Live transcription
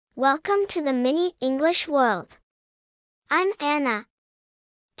Welcome to the mini English world. I'm Anna.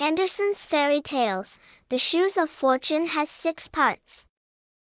 Andersen's Fairy Tales, The Shoes of Fortune has 6 parts.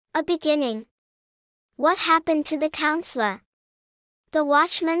 A beginning. What happened to the counselor? The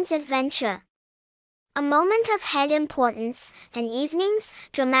watchman's adventure. A moment of head importance, and evenings,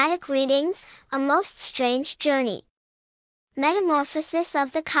 dramatic readings, a most strange journey. Metamorphosis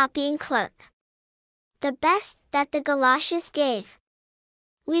of the copying clerk. The best that the galoshes gave.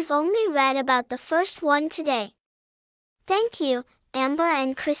 We've only read about the first one today. Thank you, Amber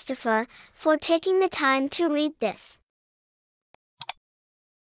and Christopher, for taking the time to read this.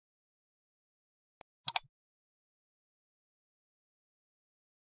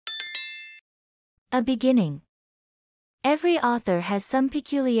 A beginning. Every author has some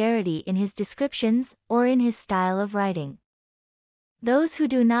peculiarity in his descriptions or in his style of writing. Those who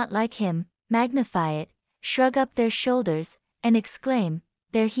do not like him, magnify it, shrug up their shoulders, and exclaim,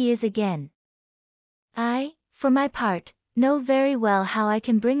 "There he is again." I, for my part, know very well how I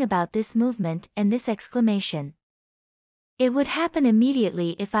can bring about this movement and this exclamation. It would happen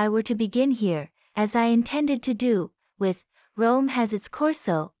immediately if I were to begin here, as I intended to do, with, "Rome has its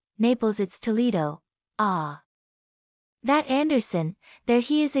Corso, Naples its Toledo, ah." That Andersen, "There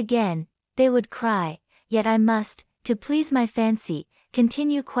he is again," they would cry, yet I must, to please my fancy,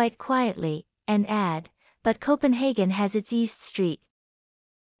 continue quite quietly, and add, "But Copenhagen has its East Street."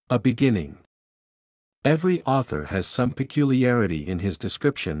 A beginning. Every author has some peculiarity in his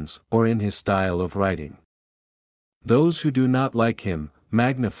descriptions or in his style of writing. Those who do not like him,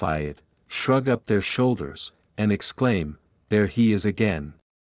 magnify it, shrug up their shoulders, and exclaim, "There he is again."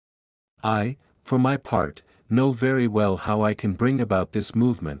 I, for my part, know very well how I can bring about this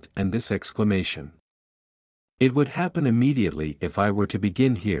movement and this exclamation. It would happen immediately if I were to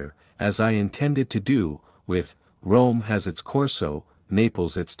begin here, as I intended to do, with, "Rome has its Corso,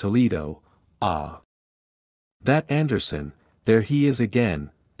 Naples its Toledo, ah." That Andersen, "There he is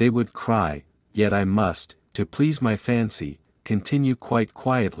again," they would cry, yet I must, to please my fancy, continue quite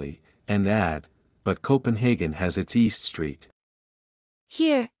quietly, and add, "But Copenhagen has its East Street."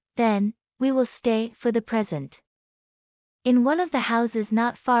 Here, then, we will stay for the present. In one of the houses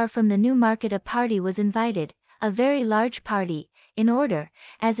not far from the New Market a party was invited, a very large party, in order,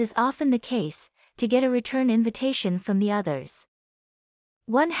 as is often the case, to get a return invitation from the others.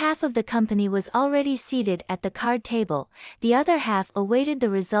 One half of the company was already seated at the card table, the other half awaited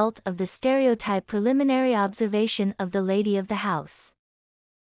the result of the stereotype preliminary observation of the lady of the house.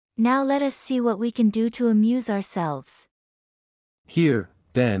 Now let us see what we can do to amuse ourselves. Here,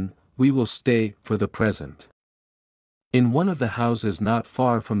 then, we will stay for the present. In one of the houses not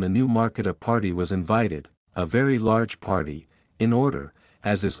far from the New Market a party was invited, a very large party, in order,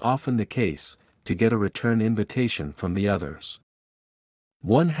 as is often the case, to get a return invitation from the others.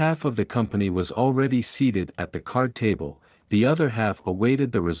 One half of the company was already seated at the card table, the other half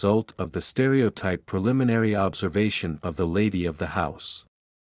awaited the result of the stereotype preliminary observation of the lady of the house.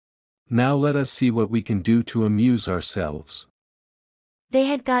 Now let us see what we can do to amuse ourselves. They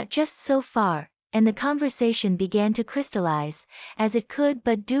had got just so far, and the conversation began to crystallize, as it could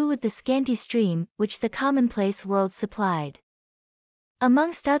but do with the scanty stream which the commonplace world supplied.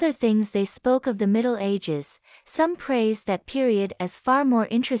 Amongst other things they spoke of the Middle Ages, some praised that period as far more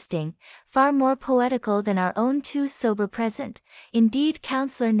interesting, far more poetical than our own too sober present. Indeed,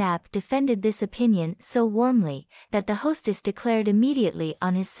 Councillor Knapp defended this opinion so warmly, that the hostess declared immediately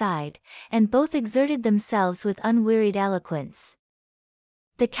on his side, and both exerted themselves with unwearied eloquence.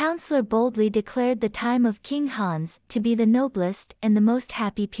 The councillor boldly declared the time of King Hans to be the noblest and the most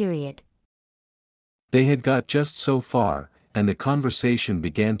happy period. They had got just so far, and the conversation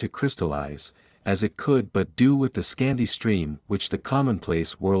began to crystallize, as it could but do with the scanty stream which the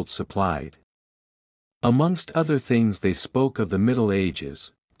commonplace world supplied. Amongst other things they spoke of the Middle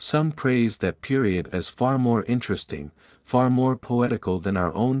Ages, some praised that period as far more interesting, far more poetical than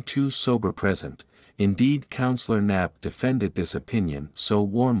our own too sober present. Indeed, Councillor Knapp defended this opinion so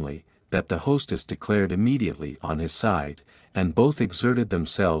warmly, that the hostess declared immediately on his side, and both exerted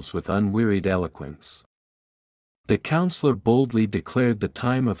themselves with unwearied eloquence. The councillor boldly declared the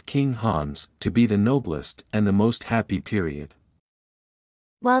time of King Hans to be the noblest and the most happy period.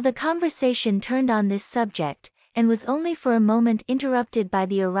 While the conversation turned on this subject, and was only for a moment interrupted by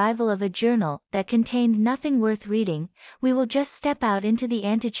the arrival of a journal that contained nothing worth reading, we will just step out into the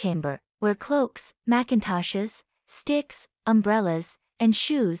antechamber, where cloaks, mackintoshes, sticks, umbrellas, and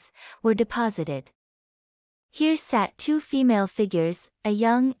shoes were deposited. Here sat 2 female figures, a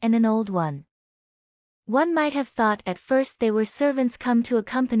young and an old one. One might have thought at first they were servants come to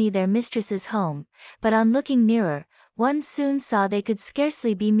accompany their mistresses home, but on looking nearer, one soon saw they could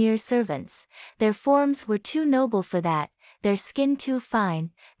scarcely be mere servants. Their forms were too noble for that, their skin too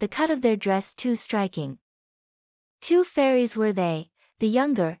fine, the cut of their dress too striking. 2 fairies were they. The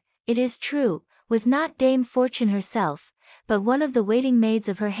younger, it is true, was not Dame Fortune herself, but one of the waiting maids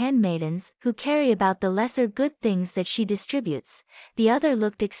of her handmaidens who carry about the lesser good things that she distributes. The other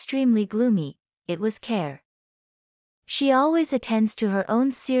looked extremely gloomy, it was Care. She always attends to her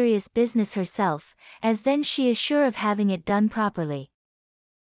own serious business herself, as then she is sure of having it done properly.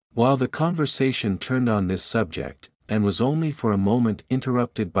 While the conversation turned on this subject, and was only for a moment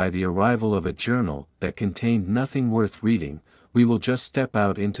interrupted by the arrival of a journal that contained nothing worth reading, we will just step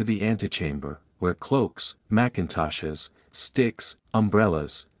out into the antechamber, where cloaks, mackintoshes, sticks,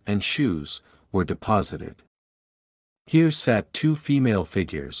 umbrellas, and shoes were deposited. Here sat 2 female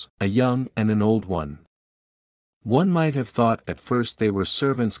figures, a young and an old one. One might have thought at first they were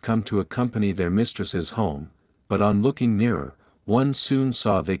servants come to accompany their mistresses home, but on looking nearer, one soon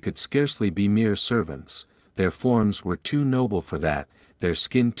saw they could scarcely be mere servants. Their forms were too noble for that, their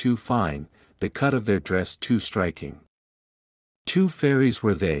skin too fine, the cut of their dress too striking. 2 fairies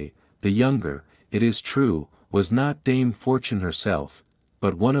were they. The younger, it is true, was not Dame Fortune herself,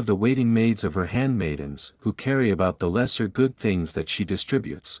 but one of the waiting maids of her handmaidens who carry about the lesser good things that she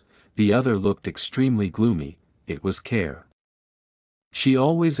distributes. The other looked extremely gloomy, it was Care. She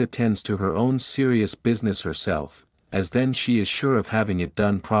always attends to her own serious business herself, as then she is sure of having it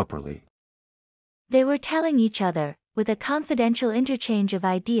done properly. They were telling each other, with a confidential interchange of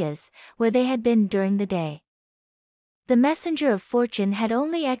ideas, where they had been during the day. The messenger of fortune had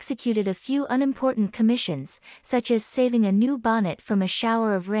only executed a few unimportant commissions, such as saving a new bonnet from a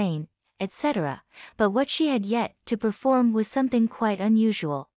shower of rain, etc., but what she had yet to perform was something quite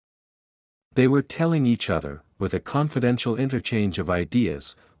unusual. They were telling each other, with a confidential interchange of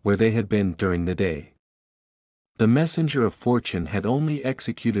ideas, where they had been during the day. The messenger of fortune had only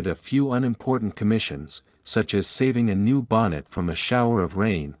executed a few unimportant commissions, such as saving a new bonnet from a shower of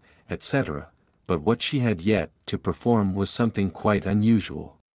rain, etc., but what she had yet to perform was something quite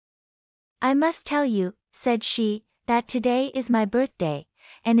unusual. I must tell you, said she, that today is my birthday,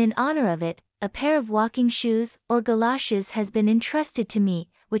 and in honor of it, a pair of walking shoes or galoshes has been entrusted to me,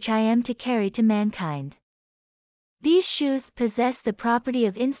 which I am to carry to mankind. These shoes possess the property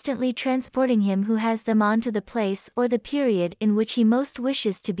of instantly transporting him who has them on to the place or the period in which he most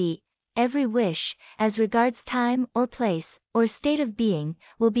wishes to be. Every wish, as regards time or place, or state of being,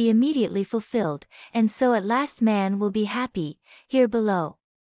 will be immediately fulfilled, and so at last man will be happy, here below.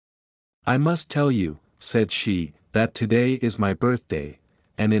 I must tell you, said she, that today is my birthday,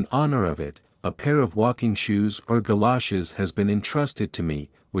 and in honor of it, a pair of walking shoes or galoshes has been entrusted to me,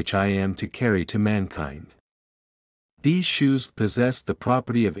 which I am to carry to mankind. These shoes possess the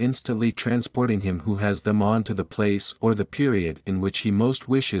property of instantly transporting him who has them on to the place or the period in which he most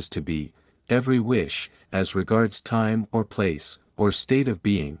wishes to be. Every wish, as regards time or place, or state of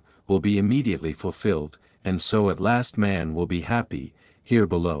being, will be immediately fulfilled, and so at last man will be happy, here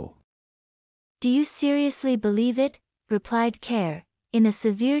below. Do you seriously believe it? Replied Care, in a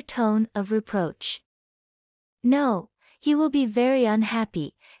severe tone of reproach. No, he will be very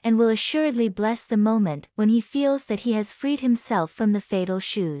unhappy, and will assuredly bless the moment when he feels that he has freed himself from the fatal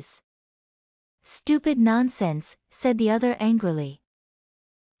shoes. Stupid nonsense, said the other angrily.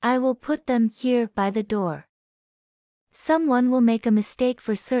 I will put them here by the door. Someone will make a mistake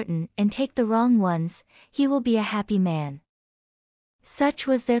for certain and take the wrong ones, he will be a happy man. Such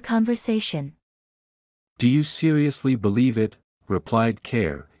was their conversation. Do you seriously believe it? Replied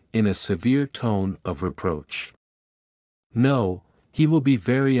Care, in a severe tone of reproach. No, he will be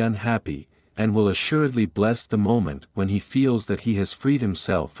very unhappy, and will assuredly bless the moment when he feels that he has freed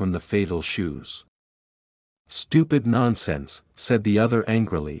himself from the fatal shoes. Stupid nonsense, said the other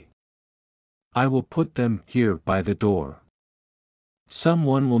angrily. I will put them here by the door. Some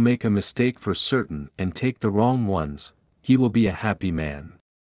one will make a mistake for certain and take the wrong ones, he will be a happy man.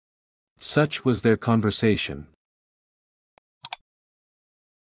 Such was their conversation.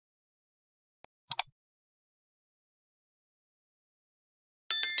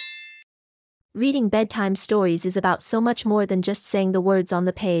 Reading bedtime stories is about so much more than just saying the words on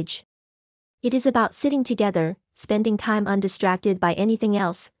the page. It is about sitting together, spending time undistracted by anything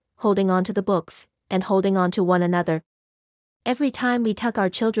else, holding on to the books, and holding on to one another. Every time we tuck our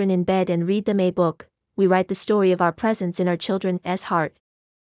children in bed and read them a book, we write the story of our presence in our children's heart.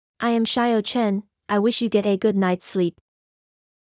 I am Shio Chen, I wish you get a good night's sleep.